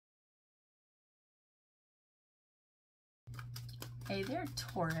Hey there,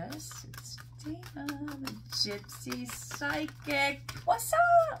 Taurus. It's Dana, the Gypsy Psychic. What's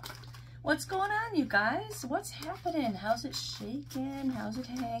up? What's going on, you guys? What's happening? How's it shaking? How's it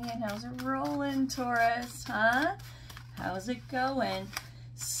hanging? How's it rolling, Taurus? Huh? How's it going?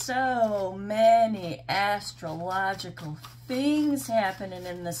 So many astrological things happening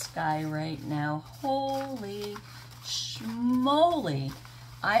in the sky right now. Holy schmoly.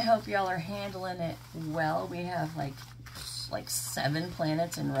 I hope y'all are handling it well. We have like 7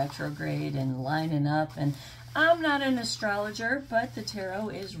 planets in retrograde and lining up, and I'm not an astrologer, but the tarot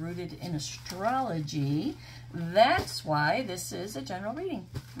is rooted in astrology. That's why this is a general reading,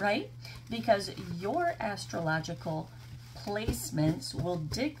 right? Because your astrological placements will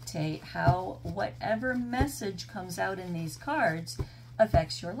dictate how whatever message comes out in these cards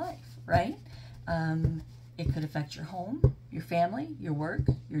affects your life, right? It could affect your home, your family, your work,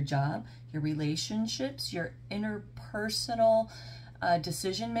 your job, your relationships, your interpersonal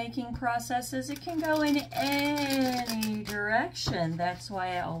decision-making processes. It can go in any direction. That's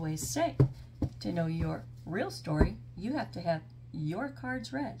why I always say, to know your real story, you have to have your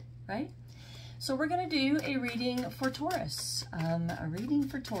cards read, right? So we're going to do a reading for Taurus. A reading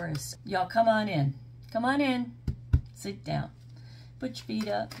for Taurus. Y'all come on in. Come on in. Sit down. Put your feet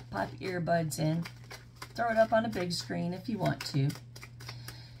up. Pop your earbuds in. Throw it up on a big screen if you want to.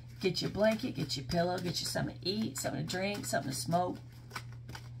 Get your blanket, get your pillow, get you something to eat, something to drink, something to smoke.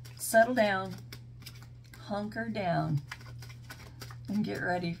 Settle down, hunker down, and get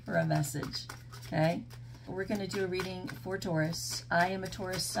ready for a message, okay? We're going to do a reading for Taurus. I am a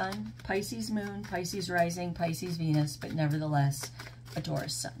Taurus sun, Pisces moon, Pisces rising, Pisces Venus, but nevertheless a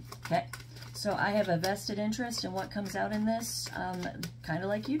Taurus sun, okay? So I have a vested interest in what comes out in this, kind of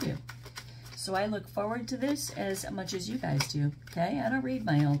like you do. So I look forward to this as much as you guys do, okay? I don't read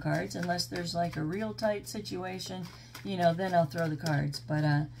my own cards unless there's like a real tight situation, you know, then I'll throw the cards. But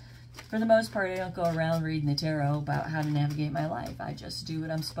for the most part, I don't go around reading the tarot about how to navigate my life. I just do what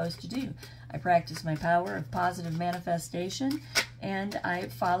I'm supposed to do. I practice my power of positive manifestation, and I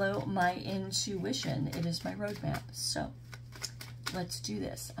follow my intuition. It is my roadmap. So let's do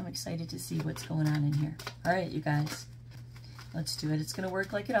this. I'm excited to see what's going on in here. All right, you guys. Let's do it. It's going to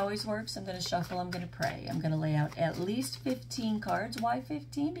work like it always works. I'm going to shuffle. I'm going to pray. I'm going to lay out at least 15 cards. Why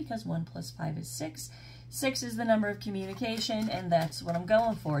 15? Because 1 + 5 is 6. 6 is the number of communication, and that's what I'm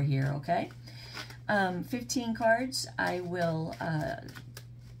going for here, okay? 15 cards. I will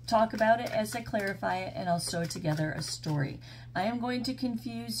talk about it as I clarify it, and I'll sew together a story. I am going to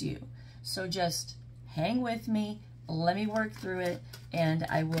confuse you, so just hang with me. Let me work through it, and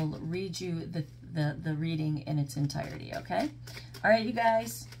I will read you the reading in its entirety, okay? All right, you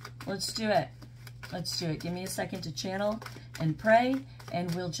guys, let's do it. Let's do it. Give me a second to channel and pray,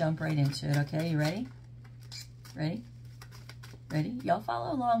 and we'll jump right into it, okay? You ready? Ready? Ready? Y'all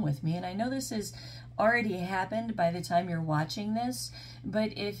follow along with me, and I know this has already happened by the time you're watching this,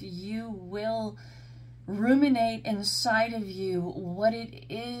 but if you will ruminate inside of you what it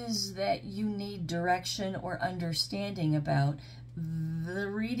is that you need direction or understanding about, the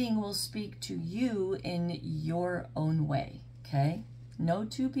reading will speak to you in your own way, okay? No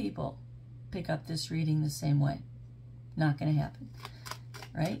 2 people pick up this reading the same way. Not going to happen,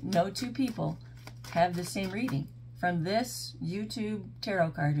 right? No 2 people have the same reading. From this YouTube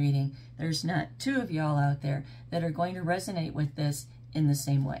tarot card reading, there's not 2 of y'all out there that are going to resonate with this in the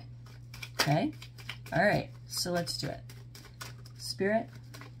same way, okay? All right, so let's do it. Spirit,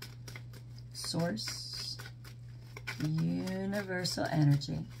 Source, universal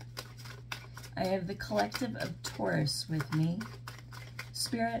energy. I have the collective of Taurus with me,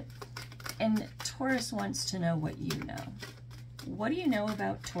 Spirit, and Taurus wants to know what you know. What do you know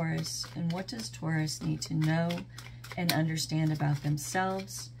about Taurus, and what does Taurus need to know and understand about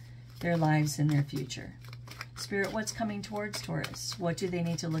themselves, their lives, and their future? Spirit, what's coming towards Taurus? What do they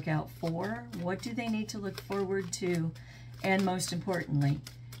need to look out for? What do they need to look forward to? And most importantly,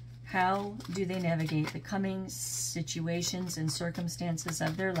 how do they navigate the coming situations and circumstances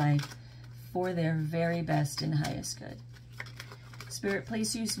of their life for their very best and highest good? Spirit,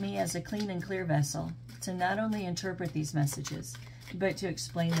 please use me as a clean and clear vessel to not only interpret these messages, but to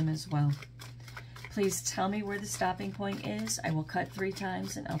explain them as well. Please tell me where the stopping point is. I will cut 3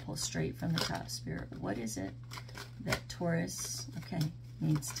 times and I'll pull straight from the top. Spirit, what is it that Taurus, okay,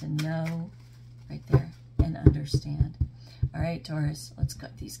 needs to know right there and understand? All right, Taurus, let's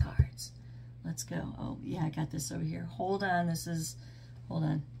cut these cards. Let's go. Oh, yeah, I got this over here. Hold on. Hold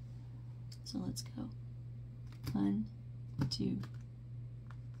on. So let's go. 1, 2,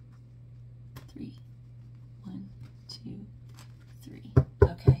 3. 1, 2, 3.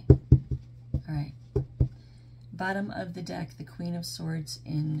 Okay. All right. bottom of the deck, the Queen of Swords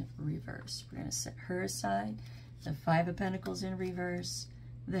in reverse. We're going to set her aside. The Five of Pentacles in reverse.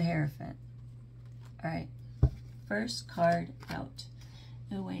 The Hierophant. All right. First card out.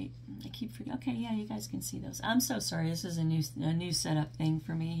 Oh, wait. I keep forgetting. Okay, yeah, you guys can see those. I'm so sorry. This is a new setup thing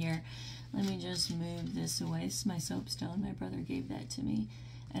for me here. Let me just move this away. This is my soapstone. My brother gave that to me.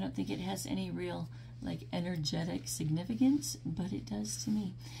 I don't think it has any real, like, energetic significance, but it does to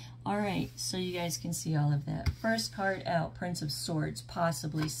me. All right, so you guys can see all of that. First card out, Prince of Swords,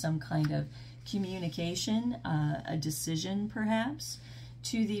 possibly some kind of communication, a decision perhaps.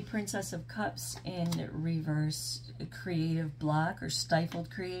 To the Princess of Cups in reverse, creative block or stifled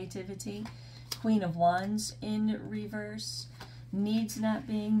creativity. Queen of Wands in reverse, needs not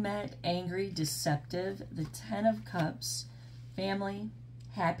being met, angry, deceptive. The Ten of Cups, family,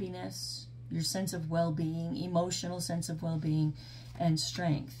 happiness, your sense of well-being, emotional sense of well-being, and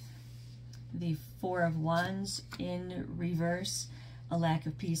strength. The Four of Wands in reverse, a lack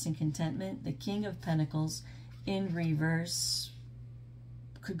of peace and contentment. The King of Pentacles in reverse,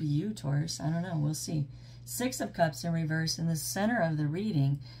 could be you, Taurus, I don't know, we'll see. Six of Cups in reverse in the center of the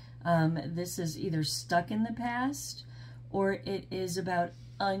reading. This is either stuck in the past or it is about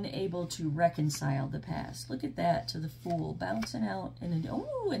unable to reconcile the past. Look at that, to the Fool, bouncing out in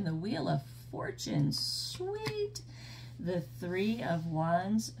the Wheel of Fortune, sweet. The Three of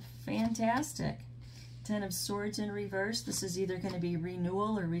Wands, fantastic. Ten of Swords in reverse, this is either going to be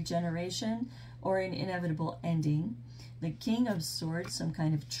renewal or regeneration or an inevitable ending. The King of Swords, some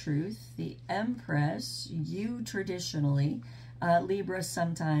kind of truth. The Empress, you traditionally, Libra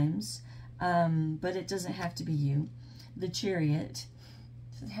sometimes, but it doesn't have to be you. The Chariot,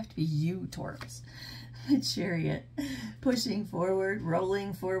 it doesn't have to be you, Taurus. The Chariot, pushing forward,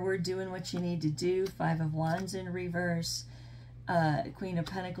 rolling forward, doing what you need to do. Five of Wands in reverse. Queen of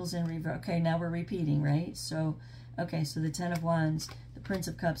Pentacles in reverse. Okay, now we're repeating, right? So, okay, so the Ten of Wands, the Prince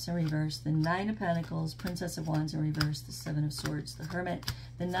of Cups in reverse, the Nine of Pentacles, Princess of Wands in reverse, the Seven of Swords, the Hermit,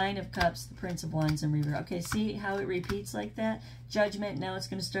 the Nine of Cups, the Prince of Wands in reverse. Okay, see how it repeats like that? Judgment, now it's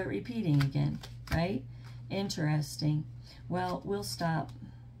going to start repeating again, right? Interesting. Well, we'll stop.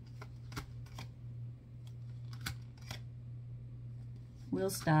 We'll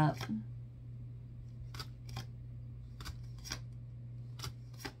stop.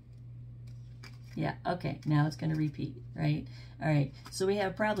 Yeah, okay, now it's going to repeat, right? All right, so we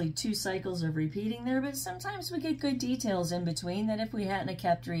have probably 2 cycles of repeating there, but sometimes we get good details in between that if we hadn't have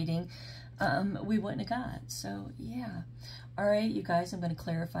kept reading, we wouldn't have got. So, yeah. All right, you guys, I'm going to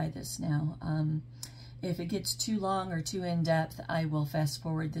clarify this now. If it gets too long or too in-depth, I will fast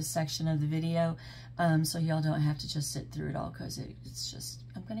forward this section of the video, so y'all don't have to just sit through it all, because it's just,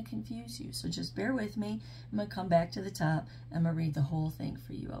 I'm going to confuse you. So just bear with me. I'm going to come back to the top. I'm going to read the whole thing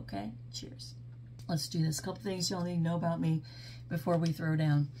for you, okay? Cheers. Let's do this. A couple things y'all need to know about me before we throw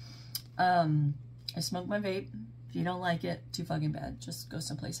down. I smoke my vape. If you don't like it, too fucking bad. Just go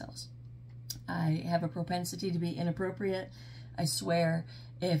someplace else. I have a propensity to be inappropriate. I swear,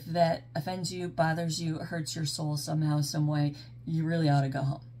 if that offends you, bothers you, hurts your soul somehow, some way, you really ought to go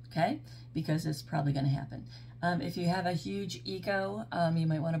home, okay? Because it's probably going to happen. If you have a huge ego, you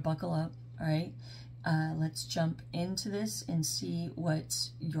might want to buckle up, all right? Let's jump into this and see what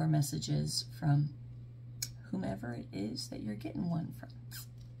your message is from whomever it is that you're getting one from.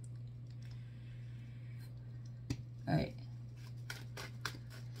 All right.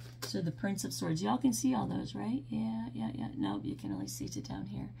 So the Prince of Swords. Y'all can see all those, right? Yeah. Nope, you can only see it down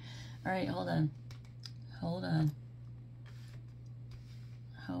here. All right, hold on. Hold on.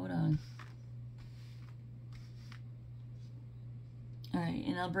 All right,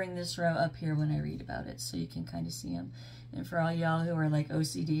 and I'll bring this row up here when I read about it so you can kind of see them. And for all y'all who are like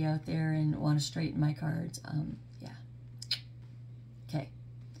OCD out there and want to straighten my cards, yeah. Okay.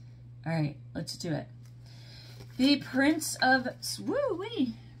 All right, let's do it. The Prince of,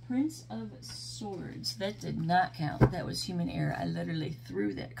 Prince of Swords. That did not count. That was human error. I literally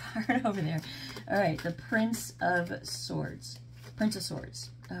threw that card over there. All right, the Prince of Swords. Prince of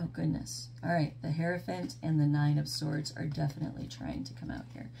Swords. Oh, goodness. All right, the Hierophant and the Nine of Swords are definitely trying to come out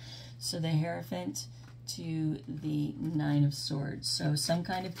here. So the Hierophant to the Nine of Swords. So some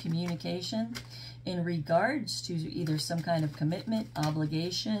kind of communication in regards to either some kind of commitment,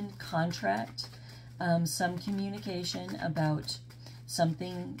 obligation, contract, some communication about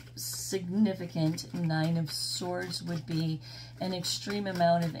something significant. Nine of Swords would be an extreme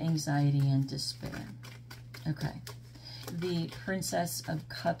amount of anxiety and despair. Okay. The Princess of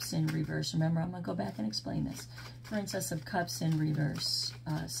Cups in reverse. Remember, I'm going to go back and explain this. Princess of Cups in reverse.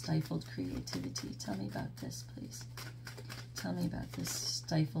 Stifled creativity. Tell me about this, please. Tell me about this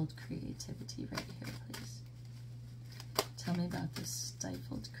stifled creativity right here, please. Tell me about this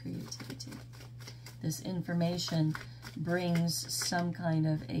stifled creativity. This information brings some kind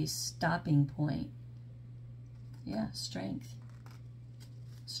of a stopping point. Yeah, strength.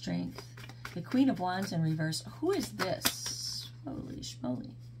 Strength. The Queen of Wands in reverse. Who is this? Holy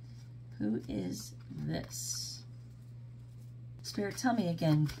schmoly. Who is this? Spirit, tell me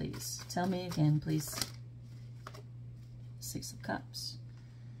again, please. Tell me again, please. Six of Cups.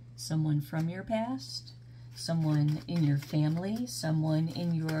 Someone from your past. Someone in your family. Someone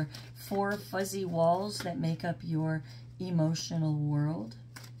in your four fuzzy walls that make up your emotional world.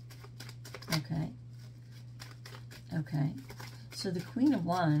 Okay. Okay. So the Queen of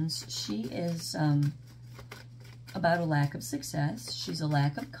Wands, she is about a lack of success. She's a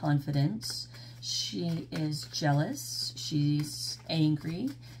lack of confidence. She is jealous. She's angry.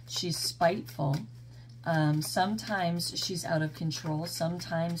 She's spiteful. Sometimes she's out of control.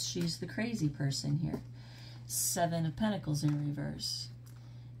 Sometimes she's the crazy person here. Seven of Pentacles in reverse.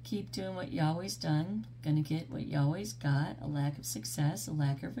 Keep doing what you always done. Gonna get what you always got. A lack of success, a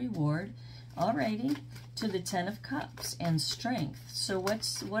lack of reward. Alrighty, to the Ten of Cups and strength. So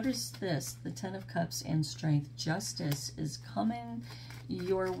what is this? The Ten of Cups and strength. Justice is coming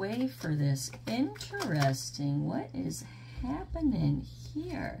your way for this. Interesting. What is happening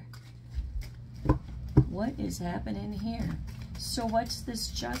here? What is happening here? So what's this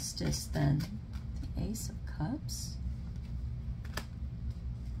justice then? The Ace of Cups?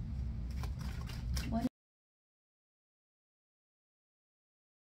 What?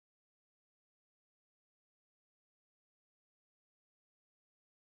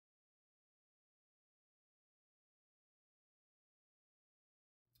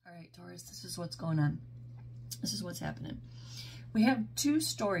 All right, Taurus, this is what's going on. This is what's happening. We have two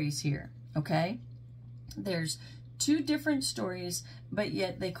stories here, okay? There's two different stories, but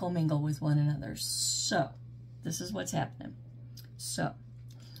yet they commingle with one another. So, this is what's happening. So,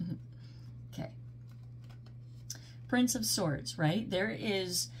 okay. Prince of Swords, right? There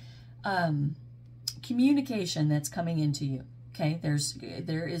is communication that's coming into you. Okay,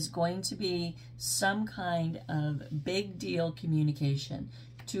 there is going to be some kind of big deal communication.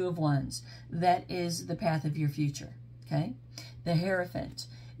 Two of Wands. That is the path of your future. Okay, the Hierophant.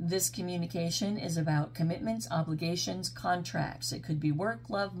 This communication is about commitments, obligations, contracts. It could be work,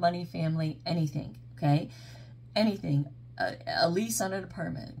 love, money, family, anything. Okay, anything. A lease on an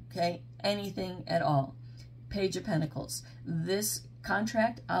apartment. Okay, anything at all. Page of Pentacles. This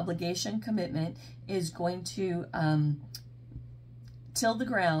contract, obligation, commitment is going to till the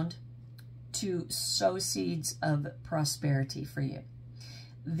ground to sow seeds of prosperity for you.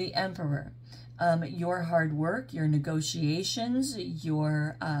 The Emperor. Your hard work, your negotiations,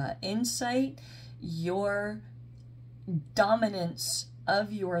 your insight, your dominance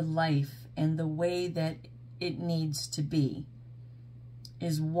of your life and the way that it needs to be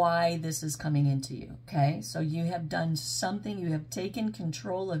is why this is coming into you, okay? So you have done something, you have taken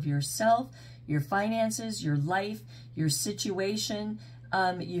control of yourself, your finances, your life, your situation.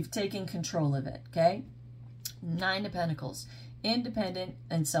 You've taken control of it, okay? Nine of Pentacles, independent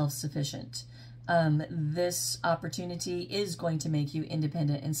and self-sufficient. This opportunity is going to make you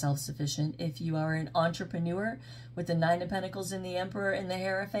independent and self-sufficient. If you are an entrepreneur with the Nine of Pentacles and the Emperor and the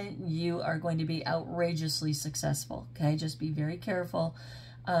Hierophant, you are going to be outrageously successful, okay? Just be very careful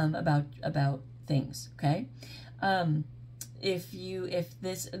about things, okay? The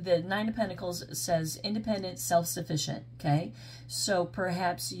Nine of Pentacles says independent, self-sufficient, okay? So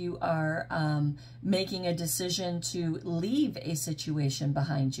perhaps you are making a decision to leave a situation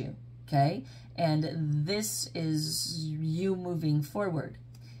behind you, okay? And this is you moving forward.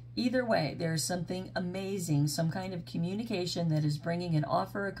 Either way, there's something amazing, some kind of communication that is bringing an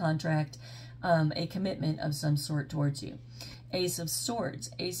offer, a contract, a commitment of some sort towards you. Ace of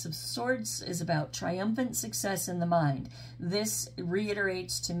Swords. Ace of Swords is about triumphant success in the mind. This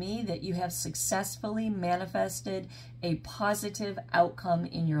reiterates to me that you have successfully manifested a positive outcome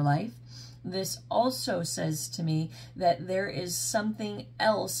in your life. This also says to me that there is something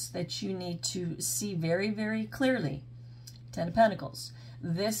else that you need to see very, very clearly. Ten of Pentacles.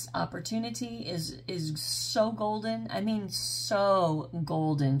 This opportunity is so golden. I mean, so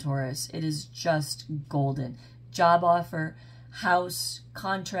golden, Taurus. It is just golden. Job offer, house,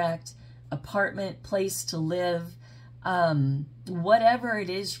 contract, apartment, place to live, whatever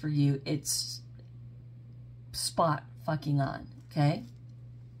it is for you, it's spot fucking on, okay?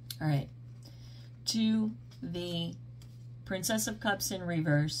 All right. To the Princess of Cups in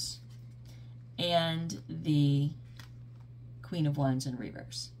reverse and the Queen of Wands in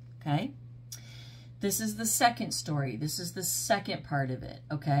reverse, okay? This is the second story. This is the second part of it,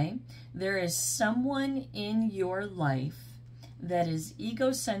 okay? There is someone in your life that is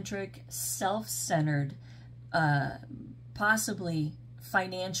egocentric, self-centered, possibly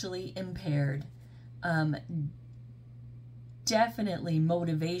financially impaired, definitely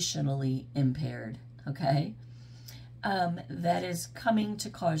motivationally impaired, okay? That is coming to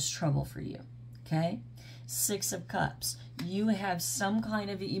cause trouble for you, okay? Six of Cups. You have some kind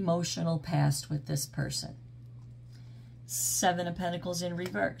of emotional past with this person. Seven of Pentacles in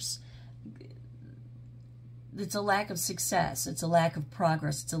reverse. It's a lack of success. It's a lack of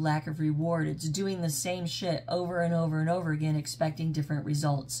progress. It's a lack of reward. It's doing the same shit over and over and over again, expecting different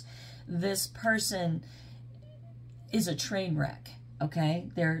results. This person is a train wreck, okay?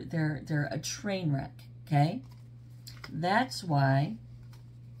 They're a train wreck, okay? That's why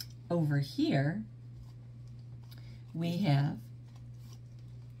over here we have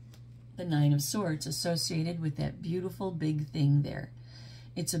the Nine of Swords associated with that beautiful big thing there.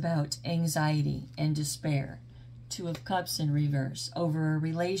 It's about anxiety and despair. Two of Cups in reverse over a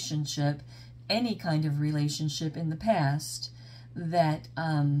relationship, any kind of relationship in the past that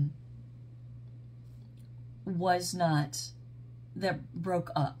that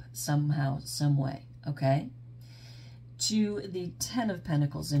broke up somehow, some way, okay? To the Ten of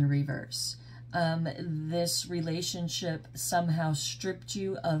Pentacles in reverse. This relationship somehow stripped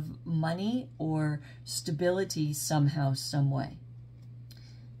you of money or stability somehow, some way.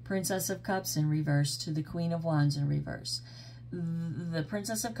 Princess of Cups in reverse to the Queen of Wands in reverse. The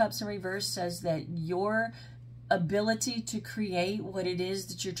Princess of Cups in reverse says that your ability to create what it is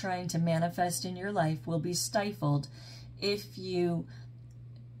that you're trying to manifest in your life will be stifled if you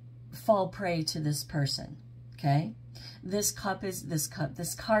fall prey to this person, okay? This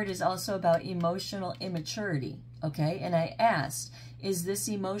card is also about emotional immaturity, okay? And I asked, is this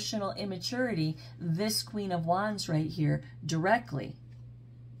emotional immaturity this Queen of Wands right here directly?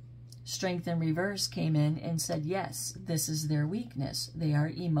 Strength in reverse came in and said, yes, this is their weakness. They are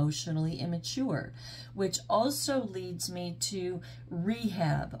emotionally immature, which also leads me to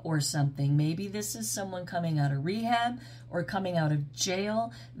rehab or something. Maybe this is someone coming out of rehab or coming out of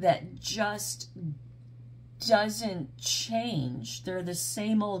jail that just doesn't change. They're the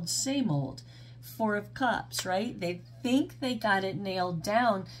same old, same old. Four of Cups, right? They think they got it nailed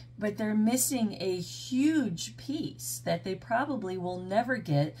down, but they're missing a huge piece that they probably will never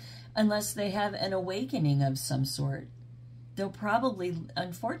get unless they have an awakening of some sort. They'll probably,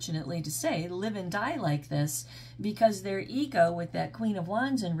 unfortunately to say, live and die like this because their ego with that Queen of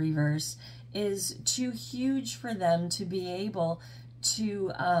Wands in reverse is too huge for them to be able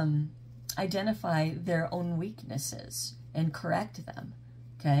to identify their own weaknesses and correct them,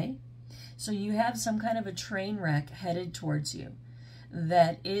 okay? So you have some kind of a train wreck headed towards you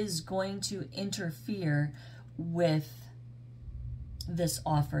that is going to interfere with this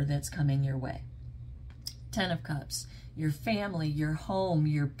offer that's coming your way. Ten of Cups, your family, your home,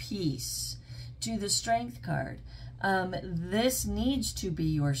 your peace. To the Strength card, this needs to be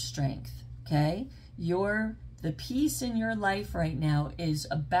your strength, okay? The peace in your life right now is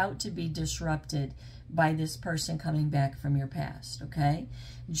about to be disrupted by this person coming back from your past, okay?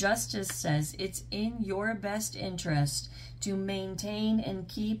 Justice says it's in your best interest to maintain and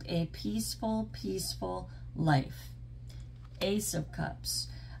keep a peaceful life. Ace of Cups.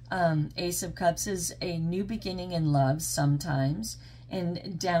 Ace of Cups is a new beginning in love sometimes.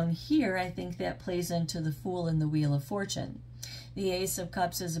 And down here, I think that plays into the Fool and the Wheel of Fortune. The Ace of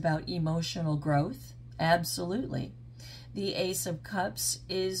Cups is about emotional growth. Absolutely. The Ace of Cups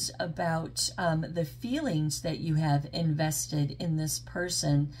is about the feelings that you have invested in this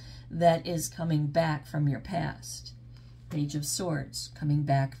person that is coming back from your past. Page of Swords, coming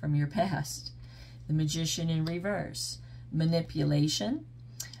back from your past. The Magician in reverse. Manipulation,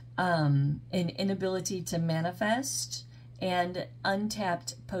 an inability to manifest, and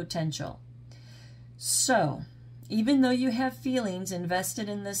untapped potential. So, even though you have feelings invested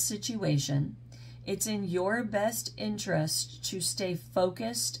in this situation, it's in your best interest to stay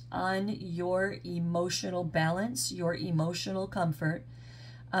focused on your emotional balance, your emotional comfort.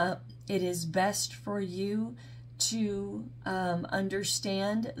 It is best for you to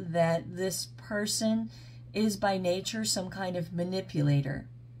understand that this person is by nature some kind of manipulator.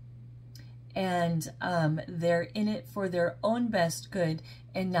 And they're in it for their own best good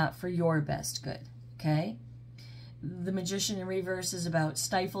and not for your best good, okay? The Magician in reverse is about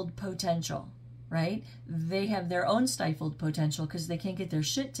stifled potential, right? They have their own stifled potential because they can't get their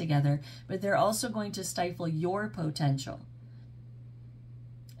shit together, but they're also going to stifle your potential.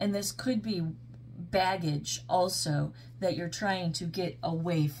 And this could be baggage also that you're trying to get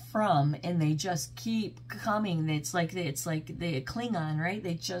away from, and they just keep coming. It's like they cling on, right?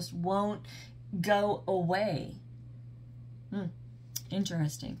 They just won't go away.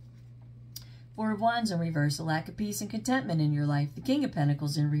 Interesting. Four of Wands in reverse, a lack of peace and contentment in your life. The King of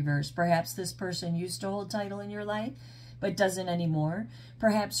Pentacles in reverse. Perhaps this person used to hold title in your life, but doesn't anymore.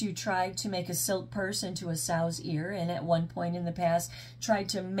 Perhaps you tried to make a silk purse into a sow's ear, and at one point in the past tried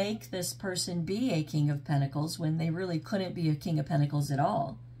to make this person be a King of Pentacles when they really couldn't be a King of Pentacles at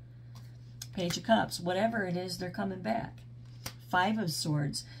all. Page of Cups. Whatever it is, they're coming back. Five of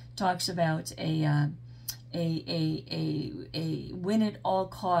Swords talks about a win at all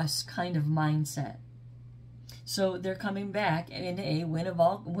costs kind of mindset. So they're coming back in a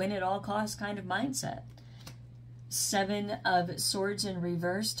win at all costs kind of mindset. Seven of Swords in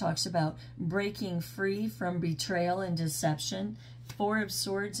reverse talks about breaking free from betrayal and deception. Four of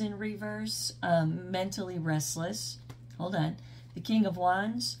Swords in reverse, mentally restless. Hold on. The King of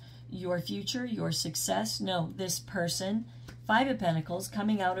Wands, your future, your success. No, this person. Five of Pentacles,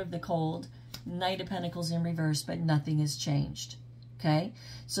 coming out of the cold. Knight of Pentacles in reverse, but nothing has changed. Okay?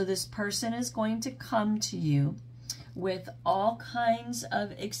 So this person is going to come to you with all kinds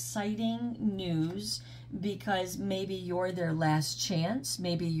of exciting news because maybe you're their last chance,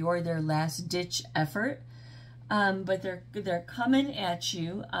 maybe you're their last ditch effort, but they're coming at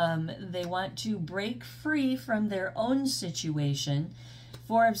you. They want to break free from their own situation.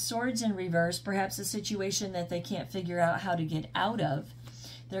 Four of Swords in reverse, perhaps a situation that they can't figure out how to get out of.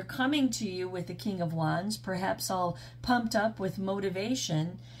 They're coming to you with the King of Wands, perhaps all pumped up with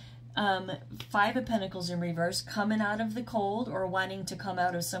motivation. Five of Pentacles in reverse, coming out of the cold or wanting to come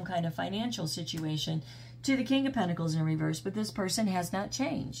out of some kind of financial situation, to the King of Pentacles in reverse. But this person has not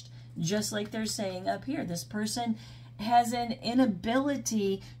changed. Just like they're saying up here, this person has an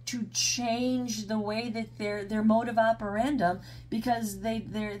inability to change the way that their mode of operandum, because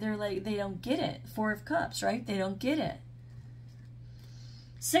they're like, they don't get it. Four of Cups, right? They don't get it.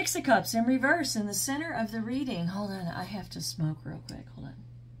 Six of Cups in reverse in the center of the reading. Hold on, I have to smoke real quick. Hold on.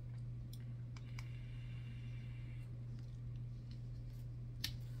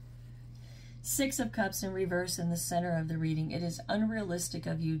 Six of Cups in reverse in the center of the reading. It is unrealistic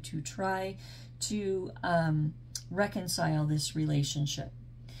of you to try to reconcile this relationship.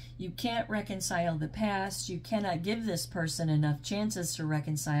 You can't reconcile the past. You cannot give this person enough chances to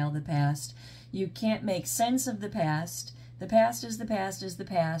reconcile the past. You can't make sense of the past. The past is the past is the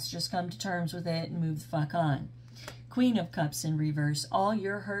past. Just come to terms with it and move the fuck on. Queen of Cups in reverse. All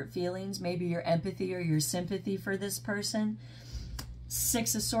your hurt feelings, maybe your empathy or your sympathy for this person.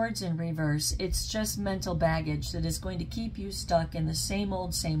 Six of Swords in reverse. It's just mental baggage that is going to keep you stuck in the same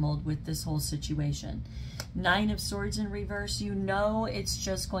old with this whole situation. Nine of Swords in reverse. You know it's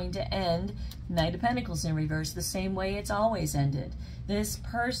just going to end. Knight of Pentacles in reverse, the same way it's always ended. This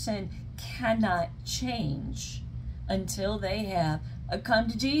person cannot change until they have a come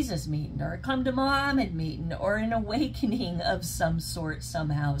to Jesus meeting or a come to Muhammad meeting or an awakening of some sort,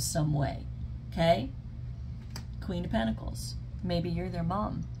 somehow, some way. Okay? Queen of Pentacles. Maybe you're their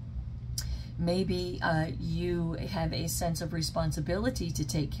mom. Maybe you have a sense of responsibility to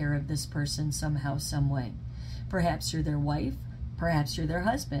take care of this person somehow, some way. Perhaps you're their wife. Perhaps you're their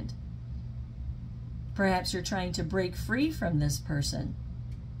husband. Perhaps you're trying to break free from this person.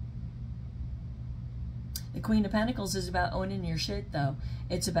 The Queen of Pentacles is about owning your shit, though.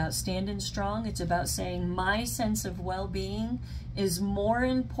 It's about standing strong. It's about saying my sense of well-being is more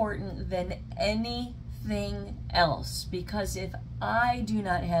important than anything else. Because if I do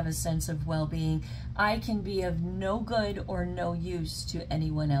not have a sense of well-being, I can be of no good or no use to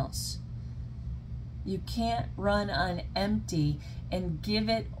anyone else. You can't run on empty and give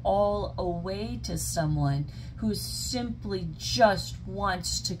it all away to someone who simply just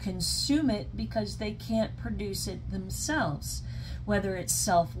wants to consume it because they can't produce it themselves. Whether it's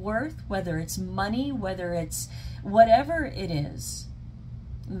self-worth, whether it's money, whether it's whatever it is.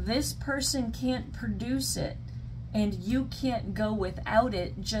 This person can't produce it, and you can't go without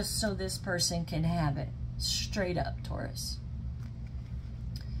it just so this person can have it. Straight up, Taurus.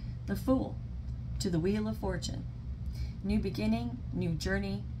 The Fool to the Wheel of Fortune. New beginning, new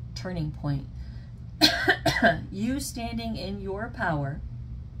journey, turning point. You standing in your power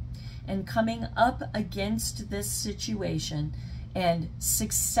and coming up against this situation and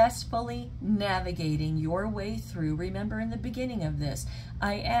successfully navigating your way through. Remember in the beginning of this,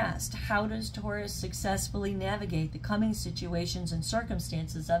 I asked, how does Taurus successfully navigate the coming situations and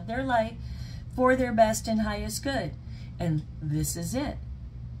circumstances of their life for their best and highest good? And this is it.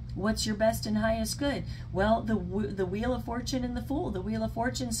 What's your best and highest good? Well, the Wheel of Fortune and the Fool. The Wheel of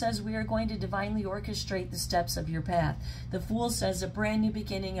Fortune says we are going to divinely orchestrate the steps of your path. The Fool says a brand new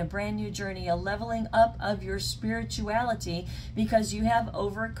beginning, a brand new journey, a leveling up of your spirituality, because you have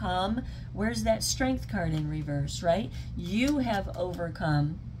overcome, where's that Strength card in reverse, right? You have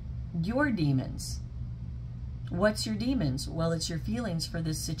overcome your demons. What's your demons? Well, it's your feelings for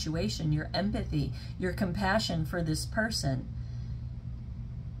this situation, your empathy, your compassion for this person.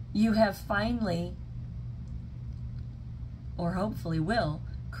 You have finally, or hopefully will,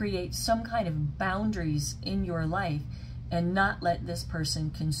 create some kind of boundaries in your life and not let this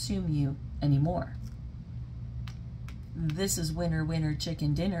person consume you anymore. This is winner, winner,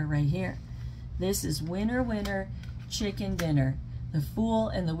 chicken dinner right here. This is winner, winner, chicken dinner. The Fool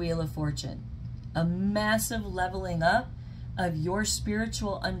and the Wheel of Fortune. A massive leveling up of your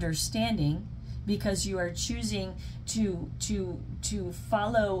spiritual understanding, because you are choosing to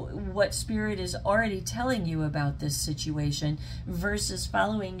follow what Spirit is already telling you about this situation versus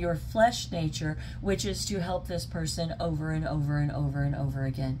following your flesh nature, which is to help this person over and over and over and over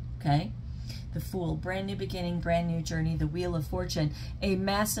again, okay? The Fool, brand new beginning, brand new journey. The Wheel of Fortune, a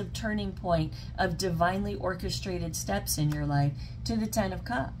massive turning point of divinely orchestrated steps in your life. To the Ten of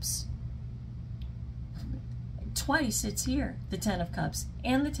Cups. Twice it's here, the Ten of Cups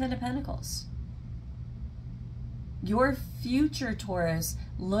and the Ten of Pentacles. Your future, Taurus,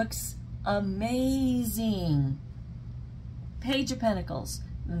 looks amazing. Page of Pentacles.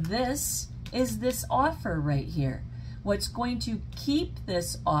 This is this offer right here. What's going to keep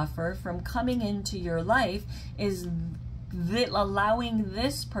this offer from coming into your life is allowing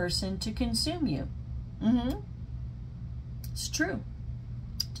this person to consume you. It's true.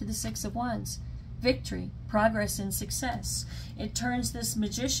 To the Six of Wands. Victory, progress, and success. It turns this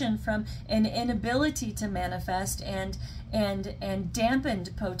Magician from an inability to manifest and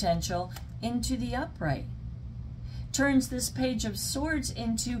dampened potential into the upright. Turns this Page of Swords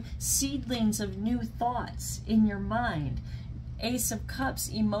into seedlings of new thoughts in your mind. Ace of Cups,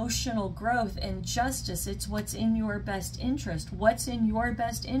 emotional growth and justice. It's what's in your best interest. What's in your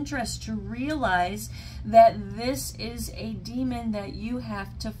best interest? To realize that this is a demon that you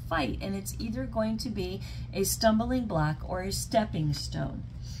have to fight, and it's either going to be a stumbling block or a stepping stone.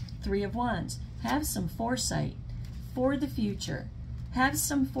 Three of Wands. Have some foresight for the future. Have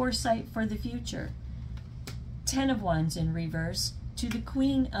some foresight for the future. Ten of Wands in reverse to the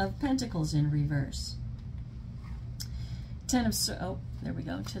Queen of Pentacles in reverse. There we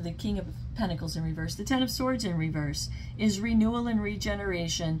go, to the King of Pentacles in reverse. The Ten of Swords in reverse is renewal and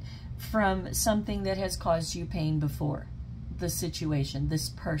regeneration from something that has caused you pain before. The situation, this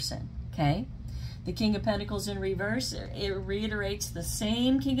person, okay? The King of Pentacles in reverse, it reiterates the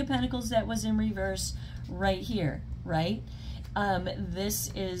same King of Pentacles that was in reverse right here, right?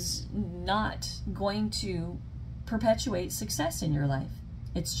 This is not going to perpetuate success in your life.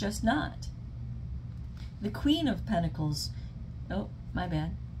 It's just not. The Queen of Pentacles, oh, my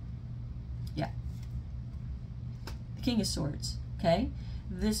bad. Yeah. The King of Swords, okay?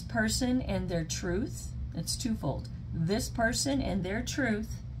 This person and their truth, it's twofold. This person and their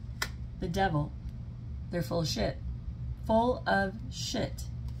truth, the devil, they're full of shit. Full of shit.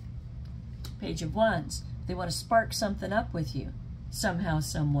 Page of Wands, they want to spark something up with you, somehow,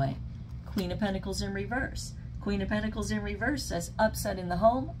 some way. Queen of Pentacles in reverse. Queen of Pentacles in reverse says upset in the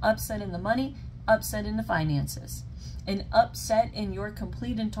home, upset in the money, upset in the finances, an upset in your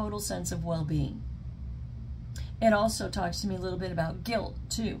complete and total sense of well-being. It also talks to me a little bit about guilt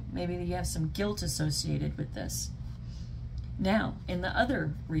too. Maybe you have some guilt associated with this. Now, in the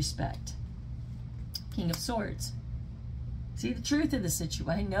other respect, King of Swords. See the truth of the situation.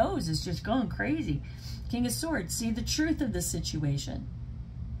 My nose is just going crazy. King of Swords, see the truth of the situation.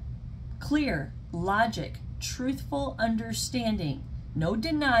 Clear, logic, truthful understanding. No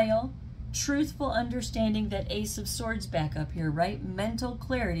denial. Truthful understanding. That Ace of Swords back up here, right? Mental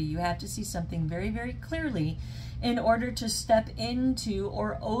clarity. You have to see something very, very clearly in order to step into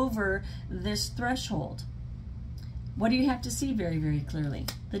or over this threshold. What do you have to see very, very clearly?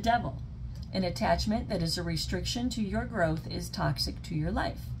 The devil. An attachment that is a restriction to your growth is toxic to your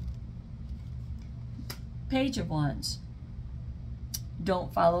life. Page of Wands.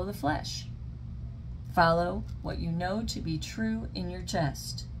 Don't follow the flesh. Follow what you know to be true in your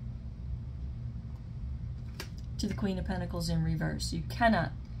chest. To the Queen of Pentacles in reverse. You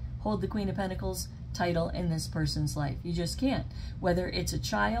cannot hold the Queen of Pentacles title in this person's life. You just can't. Whether it's a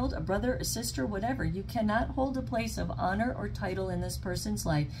child, a brother, a sister, whatever, you cannot hold a place of honor or title in this person's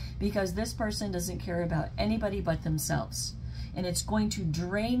life because this person doesn't care about anybody but themselves. and it's going to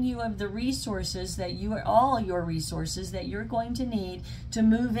drain you of the resources that all your resources that you're going to need to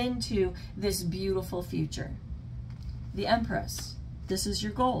move into this beautiful future. The Empress, this is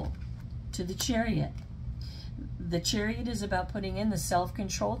your goal. To the Chariot. The Chariot is about putting in the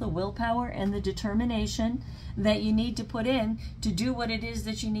self-control, the willpower, and the determination that you need to put in to do what it is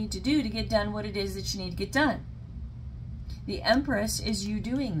that you need to do to get done what it is that you need to get done. The Empress is you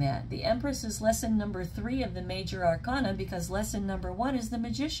doing that. The Empress is lesson number 3 of the major arcana, because lesson number 1 is the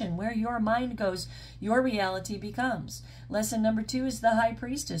Magician. Where your mind goes, your reality becomes. Lesson number 2 is the High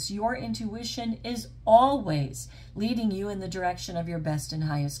Priestess. Your intuition is always leading you in the direction of your best and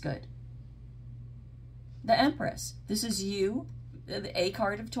highest good. The Empress, this is you, the A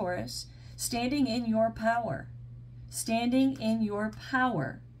card of Taurus, standing in your power. Standing in your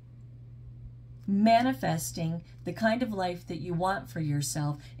power. Manifesting the kind of life that you want for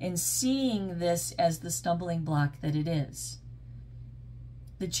yourself and seeing this as the stumbling block that it is.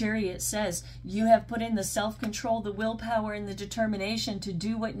 The Chariot says you have put in the self-control, the willpower, and the determination to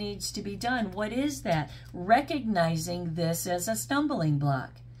do what needs to be done. What is that? Recognizing this as a stumbling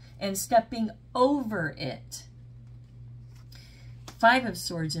block and stepping over it. 5 of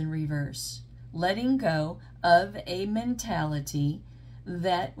Swords in reverse. Letting go of a mentality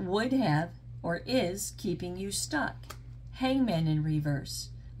that would have or is keeping you stuck. Hangman in reverse.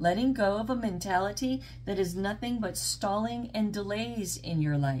 Letting go of a mentality that is nothing but stalling and delays in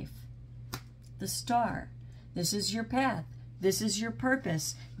your life. The Star. This is your path. This is your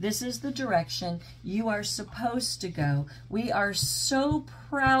purpose. This is the direction you are supposed to go. We are so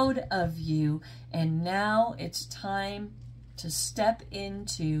proud of you, and now it's time to step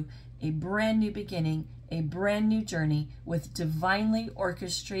into a brand new beginning, a brand new journey with divinely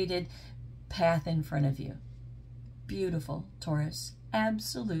orchestrated path in front of you. Beautiful, Taurus.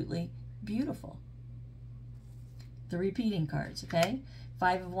 Absolutely beautiful. The repeating cards, okay?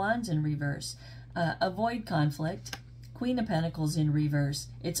 5 of Wands in reverse. Avoid conflict. Queen of Pentacles in reverse.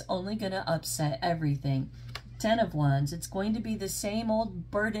 It's only going to upset everything. 10 of Wands. It's going to be the same old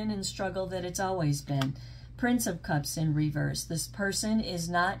burden and struggle that it's always been. Prince of Cups in reverse. This person is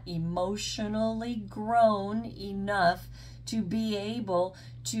not emotionally grown enough to be able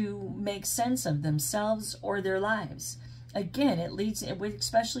to make sense of themselves or their lives. Again, it leads,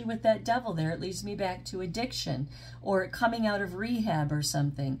 especially with that devil there, it leads me back to addiction or coming out of rehab or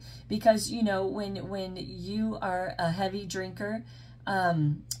something. Because, you know, when you are a heavy drinker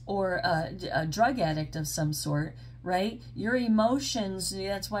or a drug addict of some sort, right, your emotions,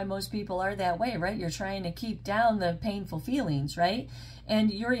 that's why most people are that way, right? You're trying to keep down the painful feelings, right?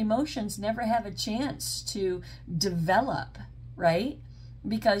 And your emotions never have a chance to develop, right?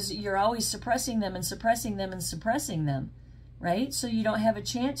 Because you're always suppressing them and suppressing them and suppressing them, right? So you don't have a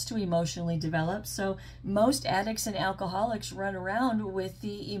chance to emotionally develop. So most addicts and alcoholics run around with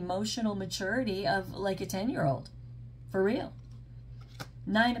the emotional maturity of like a 10-year-old, for real.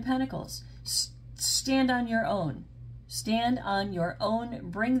 9 of Pentacles. Stand on your own. Stand on your own.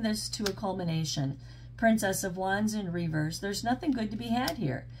 Bring this to a culmination. Princess of Wands in reverse. There's nothing good to be had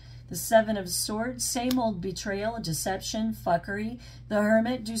here. The 7 of Swords, same old betrayal, deception, fuckery. The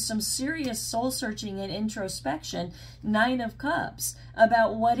Hermit, do some serious soul-searching and introspection. 9 of Cups,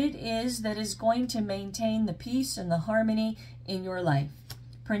 about what it is that is going to maintain the peace and the harmony in your life.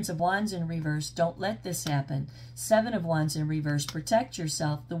 Prince of Wands in reverse, don't let this happen. 7 of Wands in reverse, protect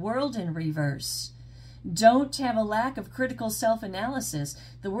yourself. The World in reverse. Don't have a lack of critical self-analysis.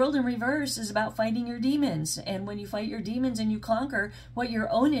 The World in reverse is about fighting your demons. And when you fight your demons and you conquer what your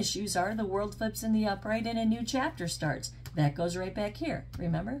own issues are, the world flips in the upright and a new chapter starts. That goes right back here.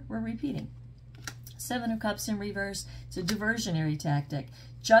 Remember, we're repeating. 7 of Cups in reverse, it's a diversionary tactic.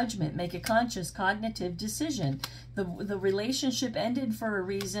 Judgment, make a conscious cognitive decision. The relationship ended for a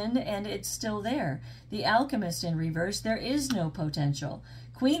reason and it's still there. The Alchemist in reverse, there is no potential.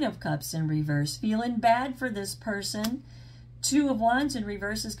 Queen of Cups in reverse, feeling bad for this person. 2 of Wands in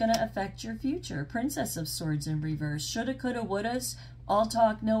reverse is going to affect your future. Princess of Swords in reverse, shoulda, coulda, wouldas, all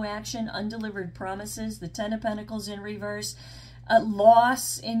talk, no action, undelivered promises. The 10 of Pentacles in reverse, a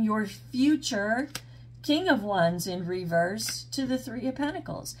loss in your future. King of Wands in reverse to the 3 of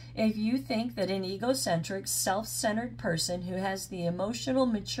Pentacles. If you think that an egocentric, self-centered person who has the emotional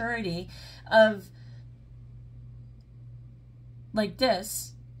maturity of like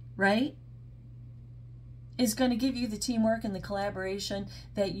this, right, is going to give you the teamwork and the collaboration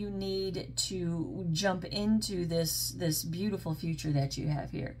that you need to jump into this beautiful future that you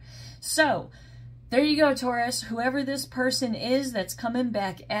have here. So there you go, Taurus. Whoever this person is that's coming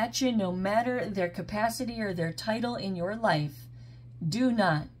back at you, no matter their capacity or their title in your life, do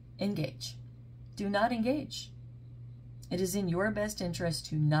not engage. Do not engage. It is in your best interest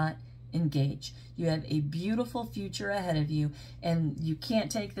to not engage. You have a beautiful future ahead of you, and you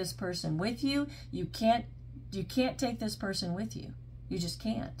can't take this person with you. You can't take this person with you. You just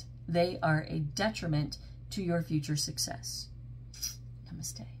can't. They are a detriment to your future success.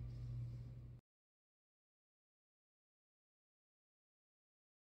 Namaste.